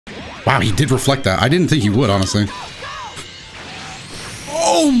Wow, he did reflect that. I didn't think he would, honestly.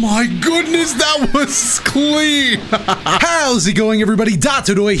 Oh my goodness, that was clean! How's it going, everybody?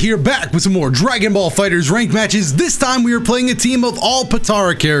 Dotodoya here, back with some more Dragon Ball FighterZ ranked matches. This time we are playing a team of all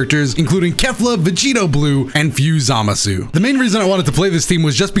Potara characters, including Kefla, Vegito Blue, and few Zamasu. The main reason I wanted to play this team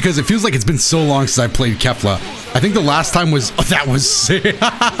was just because it feels like it's been so long since I played Kefla. I think the last time was... Oh, that was sick.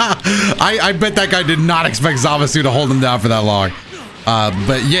 I bet that guy did not expect Zamasu to hold him down for that long.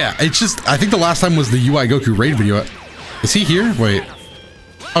 But yeah, it's just... I think the last time was the UI Goku raid video. Is he here? Wait.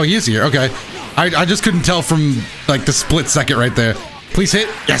 Oh, he is here. Okay. I just couldn't tell from, like, the split second right there. Please hit.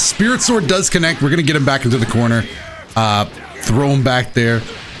 Yes, Spirit Sword does connect. We're going to get him back into the corner. Throw him back there.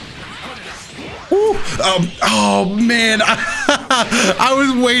 Ooh. Oh, man. I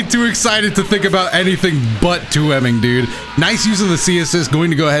was way too excited to think about anything but 2M'ing, dude. Nice use of the C assist.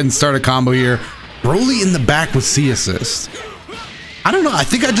 Going to go ahead and start a combo here. Broly in the back with C assist. I don't know. I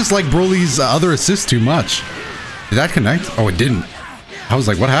think I just like Broly's other assist too much. Did that connect? Oh, it didn't. I was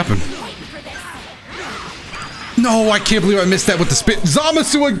like, what happened? No, I can't believe I missed that with the spit.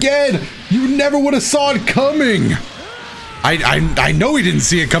 Zamasu again! You never would have saw it coming! I know he didn't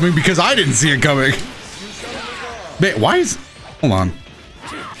see it coming because I didn't see it coming. Man, why is... Hold on.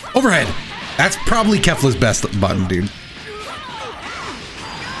 Overhead. That's probably Kefla's best button, dude.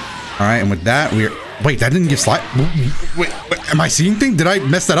 Alright, and with that, we're... Wait, that didn't give slide... Wait, am I seeing things? Did I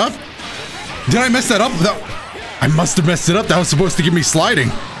mess that up? Did I mess that up? That... I must have messed it up. That was supposed to give me sliding.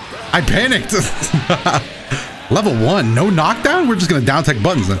 I panicked. Level 1, no knockdown? We're just gonna down tech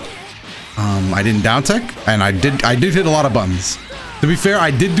buttons then. I didn't down tech, and I did hit a lot of buttons. To be fair, I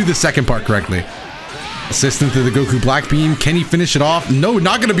did do the second part correctly. Assistant to the Goku Black Beam. Can he finish it off? No,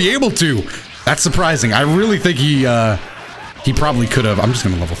 not gonna be able to. That's surprising. I really think he probably could have. I'm just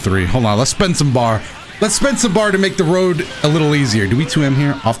gonna level 3. Hold on, let's spend some bar. Let's spend some bar to make the road a little easier. Do we 2M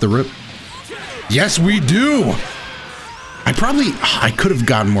here off the rip? Yes, we do. I could have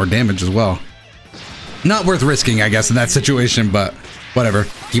gotten more damage as well. Not worth risking, I guess, in that situation, but whatever.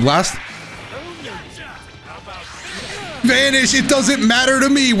 Key blast. Vanish. It doesn't matter to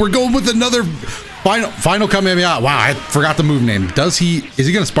me. We're going with another final Kamehameha. Wow, I forgot the move name. Is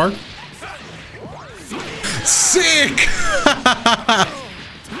he gonna spark? Sick.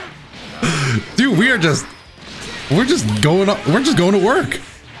 Dude, we're just going to work.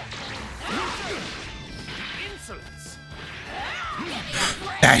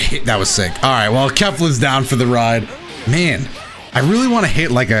 That was sick. All right, well, Kefla's down for the ride. Man, I really want to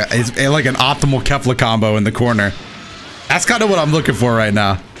hit like an optimal Kefla combo in the corner. That's kind of what I'm looking for right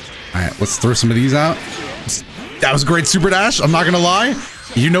now. All right, let's throw some of these out. That was a great super dash. I'm not gonna lie.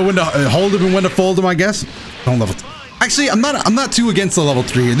 You know when to hold him and when to fold him, I guess. Don't level. Actually, I'm not too against the level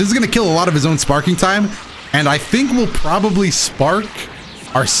 3. This is gonna kill a lot of his own sparking time, and I think we'll probably spark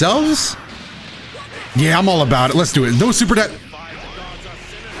ourselves. Yeah, I'm all about it. Let's do it. No super dash.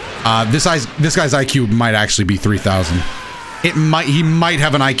 This guy's IQ might actually be 3,000. He might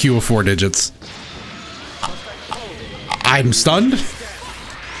have an IQ of 4 digits. I'm stunned.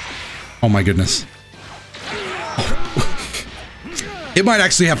 Oh my goodness. It might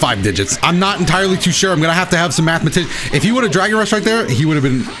actually have 5 digits. I'm not entirely too sure. I'm gonna have to have some mathematicians. If he would have Dragon Rush right there, he would have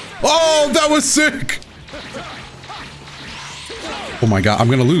been... Oh, that was sick! Oh my god, I'm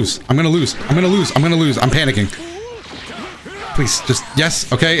gonna lose. I'm panicking. Please, just, yes,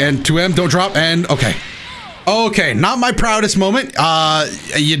 okay, and 2M, don't drop, and okay. Okay, not my proudest moment.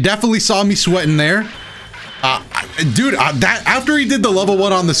 You definitely saw me sweating there. Dude, that after he did the level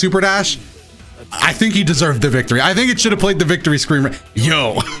 1 on the super dash, I think he deserved the victory. I think it should have played the victory screen.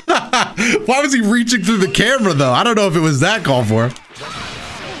 Yo, why was he reaching through the camera though? I don't know if it was that called for.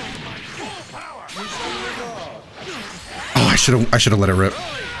 Oh, I should have let it rip.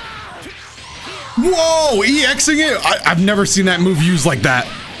 Whoa, EXing it. I've never seen that move used like that.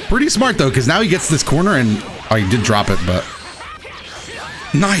 Pretty smart though, because now he gets this corner and oh, he did drop it, but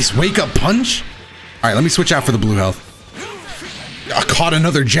nice wake up punch. All right, let me switch out for the blue health. I caught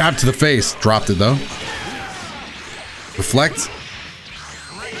another jab to the face. Dropped it though. Reflect.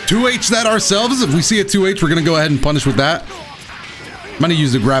 2H that ourselves. If we see a 2H, we're gonna go ahead and punish with that. I'm gonna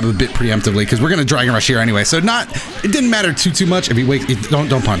use the grab a bit preemptively because we're gonna Dragon Rush here anyway. So it didn't matter too much. If he wakes, don't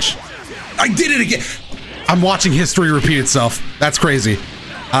punch. I did it again. I'm watching history repeat itself. That's crazy.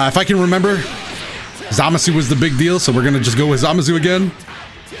 If I can remember, Zamasu was the big deal, so we're gonna just go with Zamasu again.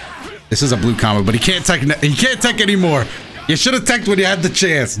 This is a blue combo, but he can't tech anymore. You should have teched when you had the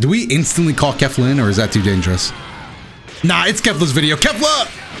chance. Do we instantly call Kefla in, or is that too dangerous? Nah, it's Kefla's video. Kefla!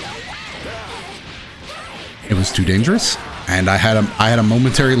 It was too dangerous, and I had a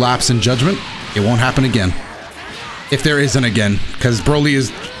momentary lapse in judgment. It won't happen again. If there isn't again, because Broly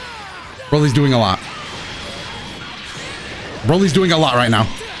is Broly's doing a lot. Broly's doing a lot right now.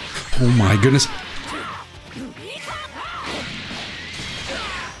 Oh my goodness.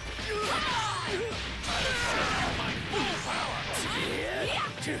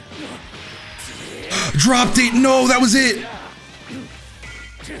 Dropped it. No, that was it.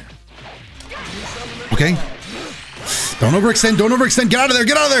 Okay. Don't overextend. Don't overextend. Get out of there.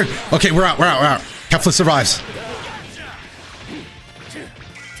 Get out of there. Okay, we're out. We're out. We're out. Kefla survives.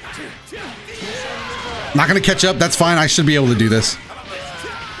 Not going to catch up. That's fine. I should be able to do this.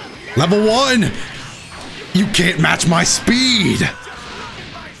 Level 1. You can't match my speed.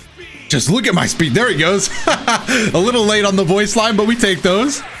 Just look at my speed. There he goes. A little late on the voice line, but we take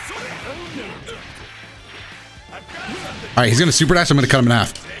those. All right, he's going to super dash. I'm going to cut him in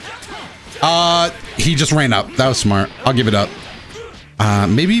half. He just ran up. That was smart. I'll give it up.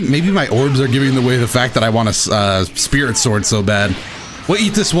 Maybe my orbs are giving away the fact that I want a spirit sword so bad. We'll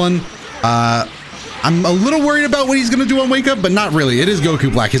eat this one. I'm a little worried about what he's going to do on Wake Up, but not really. It is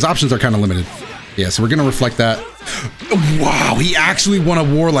Goku Black. His options are kind of limited. Yeah, so we're going to reflect that. Wow, he actually won a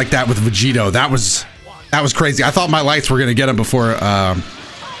war like that with Vegito. That was crazy. I thought my lights were going to get him before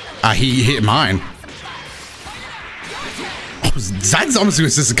he hit mine. Oh, that zamasu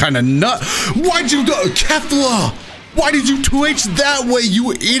assist is kind of nut. Why'd you go, Kefla? Why did you 2H that way,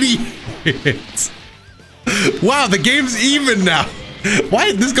 you idiot? Wow, the game's even now.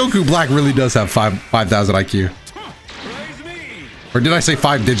 Why? This Goku Black really does have 5,000 IQ. Or did I say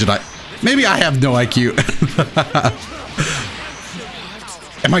 5-digit IQ? Maybe I have no IQ.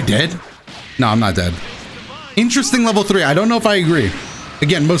 Am I dead? No, I'm not dead. Interesting level 3. I don't know if I agree.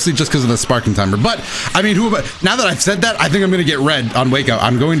 Again, mostly just because of the sparking timer. But, I mean, now that I've said that, I think I'm going to get red on Wake Up.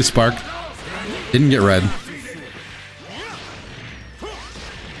 I'm going to spark. Didn't get red.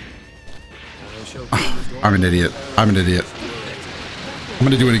 Oh, I'm an idiot. I'm an idiot. I'm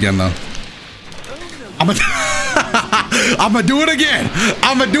gonna do it again though. I'm gonna do it again.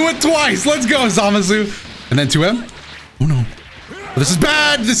 I'm gonna do it twice. Let's go, Zamasu. And then 2M. Oh no. This is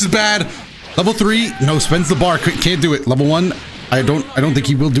bad. This is bad. Level 3. No, spends the bar. Can't do it. Level 1. I don't think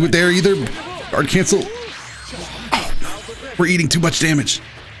he will do it there either. Guard cancel. Oh, no. We're eating too much damage.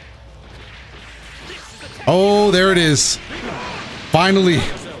 Oh, there it is. Finally.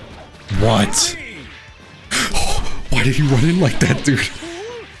 What? Why did he run in like that, dude?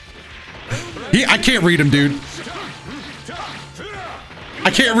 I can't read him, dude.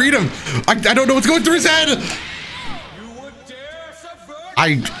 I can't read him. I don't know what's going through his head.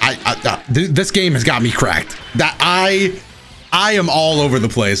 This game has got me cracked. That I am all over the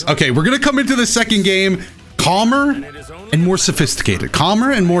place. Okay, we're gonna come into the second game calmer and more sophisticated.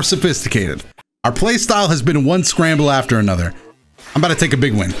 Calmer and more sophisticated. Our play style has been one scramble after another. I'm about to take a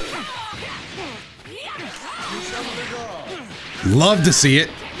big win. Love to see it.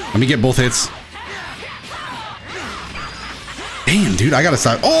 Let me get both hits. Damn, dude, I gotta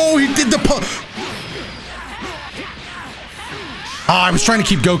stop. Oh, he did the I was trying to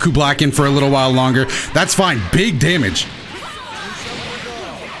keep Goku Black in for a little while longer. That's fine. Big damage.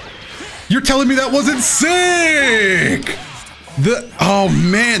 You're telling me that wasn't sick? Oh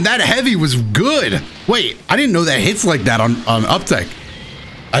man, that heavy was good. Wait, I didn't know that hits like that on Uptech.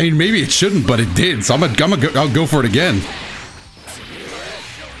 I mean, maybe it shouldn't, but it did. So I'll go for it again.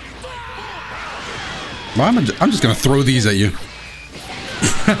 Well, I'm just gonna throw these at you.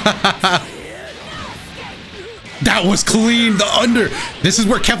 That was clean. The under. This is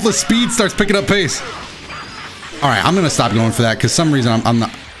where Kefla's speed starts picking up pace. All right, I'm gonna stop going for that because some reason I'm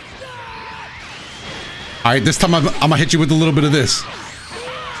not. All right, this time I'm gonna hit you with a little bit of this.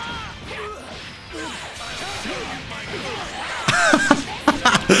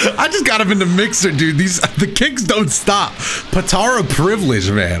 I just got him in the mixer, dude. The kicks don't stop. Potara privilege,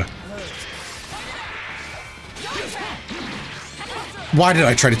 man. Why did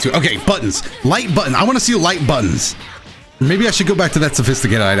I try to do? Okay, buttons. Light button. I want to see light buttons. Maybe I should go back to that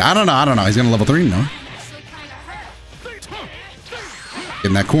sophisticated idea. I don't know. He's going to level 3, no? Get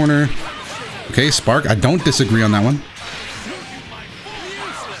in that corner. Okay, spark. I don't disagree on that one.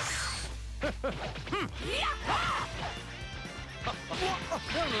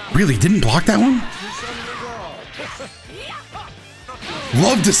 Really? Didn't block that one?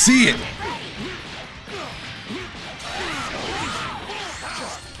 Love to see it.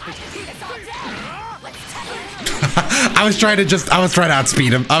 I was trying to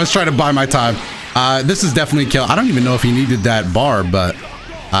outspeed him. I was trying to buy my time. This is definitely a kill. I don't even know if he needed that bar, but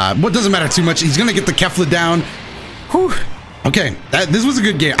what doesn't matter too much. He's gonna get the Kefla down. Whew. Okay, this was a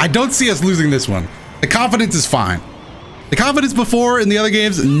good game. I don't see us losing this one. The confidence is fine. The confidence before in the other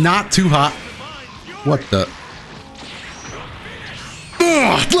games, not too hot. What the? Ugh.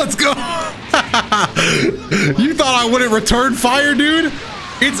 Oh, let's go. You thought I wouldn't return fire, dude?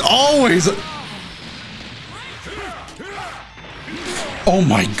 It's always... Oh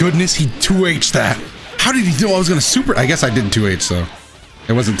my goodness, he 2H'd that. How did he know I was gonna super? I guess I did 2H, so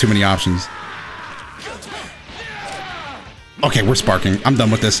there wasn't too many options. Okay, we're sparking. I'm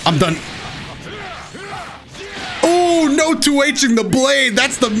done with this. I'm done. Oh, no 2H'ing the blade.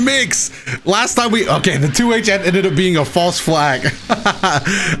 That's the mix. Last time we... Okay, the 2H ended up being a false flag.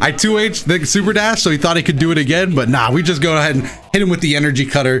 I 2H'd the super dash, so he thought he could do it again, but nah, we just go ahead and hit him with the energy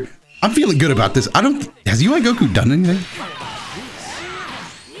cutter. I'm feeling good about this. I don't... Has UI Goku done anything?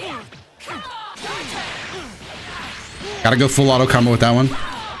 Gotta go full auto combo with that one.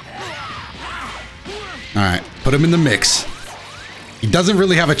 All right, put him in the mix. He doesn't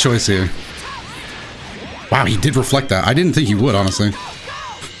really have a choice here. Wow, he did reflect that. I didn't think he would, honestly.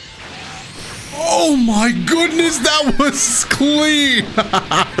 Oh my goodness, that was clean.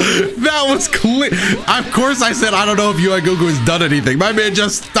 That was clean. Of course I said I don't know if UI Goku has done anything. My man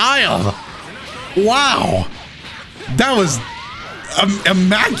just styled. Wow. That was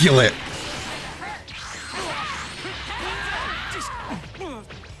immaculate.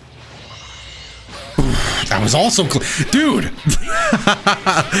 That was also dude.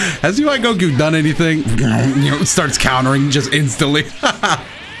 Has UI Goku done anything? You know, starts countering just instantly.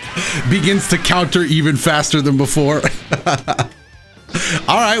 Begins to counter even faster than before.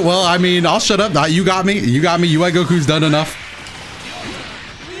 All right, well, I mean, I'll shut up. You got me. You got me. UI Goku's done enough.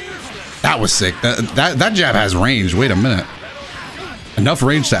 That was sick. That jab has range. Wait a minute. Enough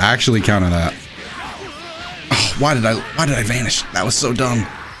range to actually counter that. Oh, why did I vanish? That was so dumb.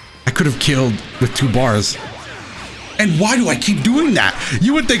 I could have killed with 2 bars. And why do I keep doing that?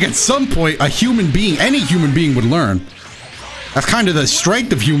 You would think at some point a human being, any human being would learn. That's kind of the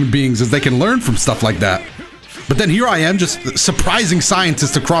strength of human beings, is they can learn from stuff like that. But then here I am, just surprising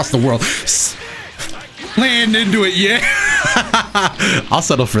scientists across the world. Land into it, yeah. I'll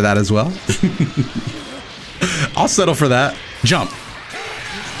settle for that as well. I'll settle for that. Jump.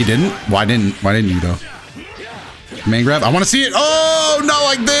 You didn't? Why didn't you though? Main grab. I want to see it. Oh, not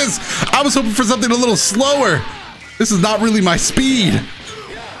like this. I was hoping for something a little slower. This is not really my speed.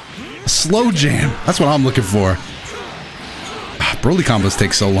 A slow jam. That's what I'm looking for. Broly combos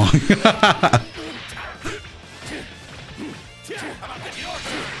take so long.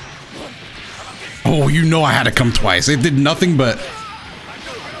 Oh, you know I had to come twice. It did nothing but...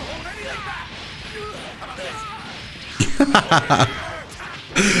 A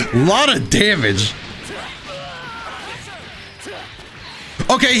lot of damage.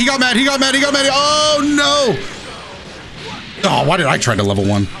 Okay, he got mad. He got mad. He got mad. Oh, no. Oh, why did I try to level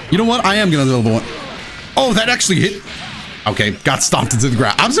 1? You know what? I am going to level 1. Oh, that actually hit. Okay, got stomped into the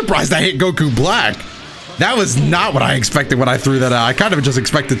ground. I'm surprised I hit Goku Black. That was not what I expected when I threw that out. I kind of just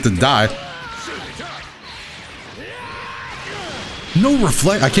expected to die. No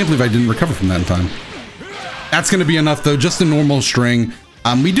reflect. I can't believe I didn't recover from that in time. That's going to be enough, though. Just a normal string.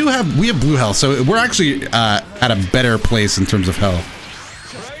 We have blue health, so we're actually at a better place in terms of health.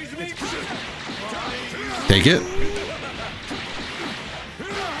 Take it.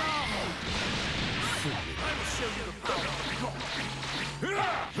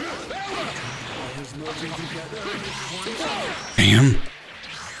 Damn.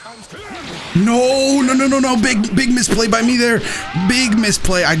 No. Big misplay by me there. Big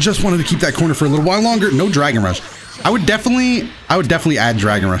misplay. I just wanted to keep that corner for a little while longer. No Dragon Rush. I would definitely add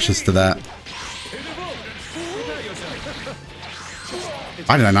Dragon Rushes to that.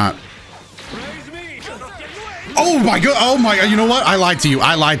 Why did I not? Oh my god. Oh my god. You know what? I lied to you.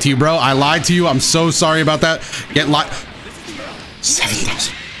 I lied to you, bro. I lied to you. I'm so sorry about that. Get lied.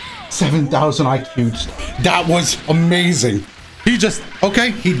 7,000 IQs. That was amazing. He just, okay,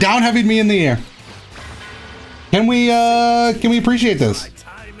 he down heavied me in the air. Can we appreciate this?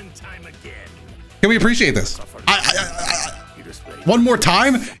 Can we appreciate this? One more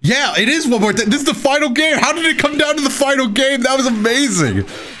time? Yeah, it is one more time. This is the final game. How did it come down to the final game? That was amazing.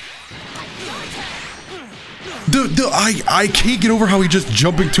 I can't get over how he just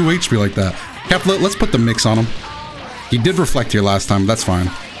jumping 2 HP like that. Kefla, let's put the mix on him. He did reflect here last time. That's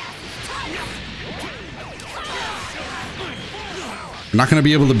fine. I'm not going to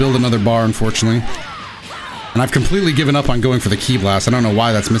be able to build another bar, unfortunately. And I've completely given up on going for the Ki Blast. I don't know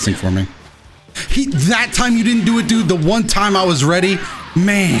why that's missing for me. That time you didn't do it, dude. The one time I was ready,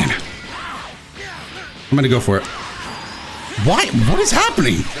 man. I'm going to go for it. Why? What is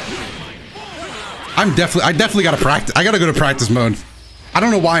happening? I definitely got to practice. I got to go to practice mode. I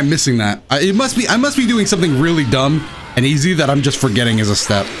don't know why I'm missing that. I must be doing something really dumb and easy that I'm just forgetting as a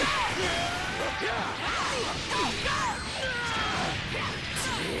step.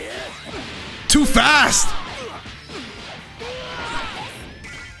 Too fast.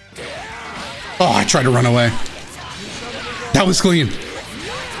 Oh, I tried to run away. That was clean.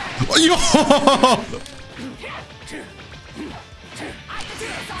 Yo!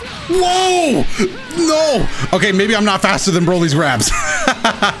 Whoa! No! Okay, maybe I'm not faster than Broly's grabs.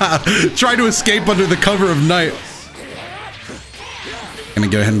 Try to escape under the cover of night. Gonna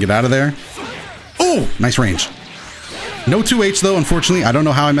go ahead and get out of there. Oh! Nice range. No 2H though, unfortunately. I don't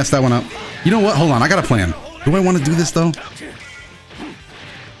know how I messed that one up. You know what? Hold on, I got a plan. Do I want to do this though?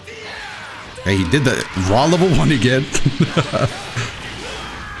 Hey, he did the raw level 1 again.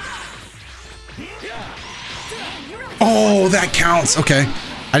 Oh, that counts. Okay.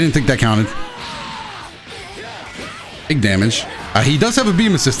 I didn't think that counted. Big damage. He does have a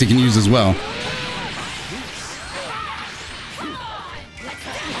beam assist he can use as well.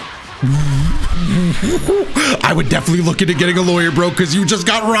 I would definitely look into getting a lawyer, bro, because you just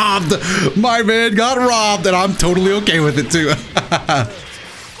got robbed. My man got robbed, and I'm totally okay with it, too.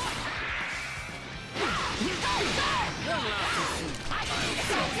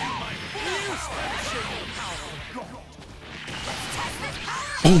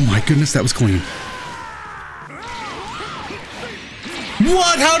 Oh my goodness, that was clean.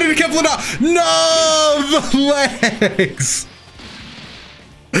 What? How did Kefla not? No, the legs.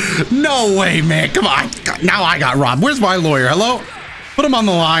 No way, man. Come on. Now I got robbed. Where's my lawyer? Hello? Put him on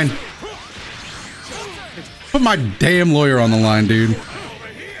the line. Put my damn lawyer on the line, dude.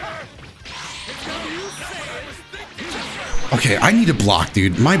 Okay, I need a block,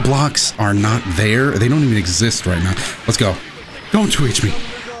 dude. My blocks are not there. They don't even exist right now. Let's go. Don't 2H me.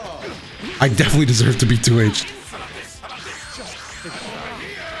 I definitely deserve to be 2H'd.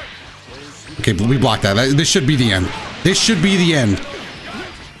 Okay, but we blocked that. This should be the end. This should be the end.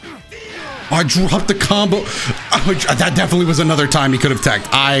 Oh, I dropped the combo. Oh, that definitely was another time he could have tagged.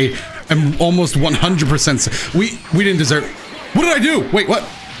 I am almost 100%. We didn't deserve. What did I do? Wait, what?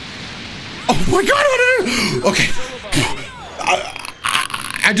 Oh my god! What did I do? Okay.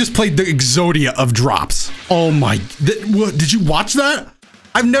 I just played the Exodia of drops. Oh my! What, did you watch that?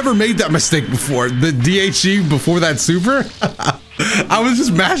 I've never made that mistake before. The DHE before that super. I was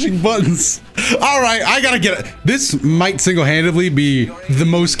just mashing buttons. All right, I gotta get it. This might single-handedly be the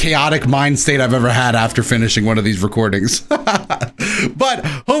most chaotic mind state I've ever had after finishing one of these recordings. But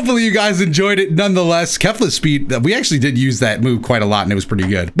hopefully you guys enjoyed it nonetheless. Kefla's speed, we actually did use that move quite a lot and it was pretty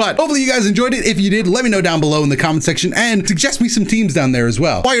good. But hopefully you guys enjoyed it. If you did, let me know down below in the comment section and suggest me some teams down there as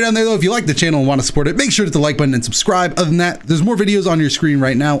well. While you're down there though, if you like the channel and want to support it, make sure to hit the like button and subscribe. Other than that, there's more videos on your screen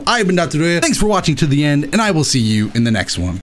right now. I've been Dotodoya. Thanks for watching to the end and I will see you in the next one.